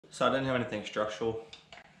So I didn't have anything structural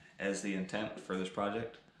as the intent for this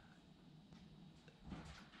project.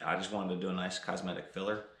 I just wanted to do a nice cosmetic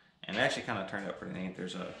filler, and it actually kind of turned out pretty neat.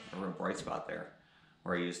 There's a real bright spot there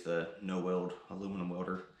where I used the no-weld aluminum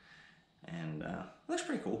welder, and it looks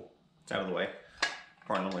pretty cool. It's out of the way.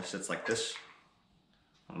 Car normally sits like this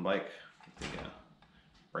on the bike. The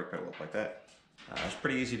brake pedal look like that. It's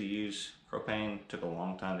pretty easy to use. Propane took a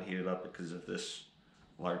long time to heat it up because of this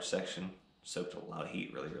large section. Soaked a lot of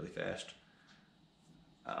heat really fast.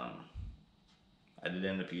 I did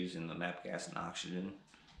end up using the nap gas and oxygen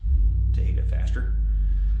to heat it faster.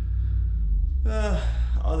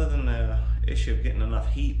 Other than the issue of getting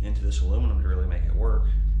enough heat into this aluminum to really make it work,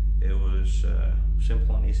 it was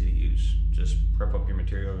simple and easy to use. Just prep up your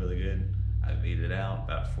material really good. I beat it out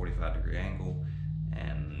about a 45-degree angle,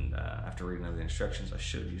 and after reading over the instructions, I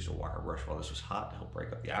should have used a wire brush while this was hot to help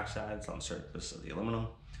break up the oxides on the surface of the aluminum.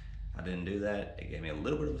 I didn't do that. It gave me a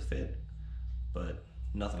little bit of a fit, but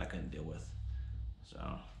nothing I couldn't deal with. So,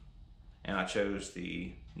 and I chose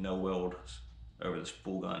the no-weld over the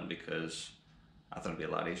spool gun because I thought it'd be a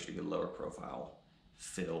lot easier to get a lower profile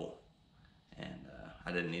fill, and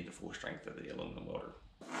I didn't need the full strength of the aluminum welder.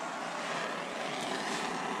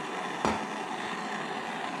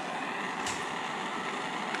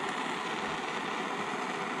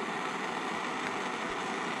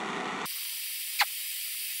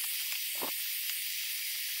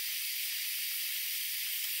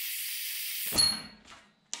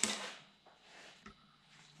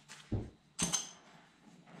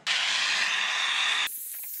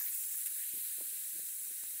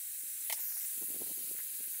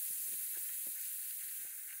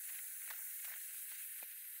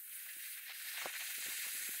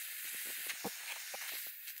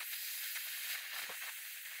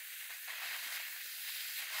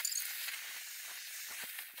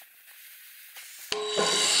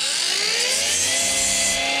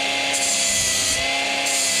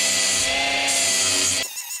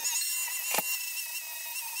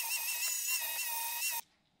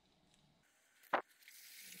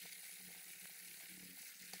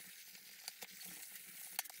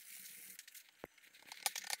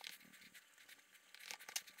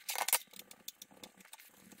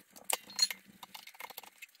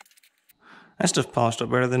 That stuff polished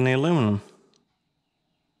up better than the aluminum.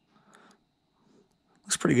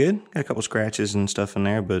 Looks pretty good. Got a couple scratches and stuff in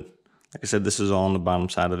there, but like I said, this is all on the bottom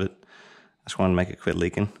side of it. I just wanted to make it quit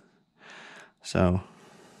leaking. So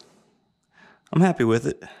I'm happy with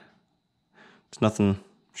it. It's nothing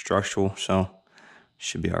structural, so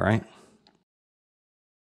should be all right.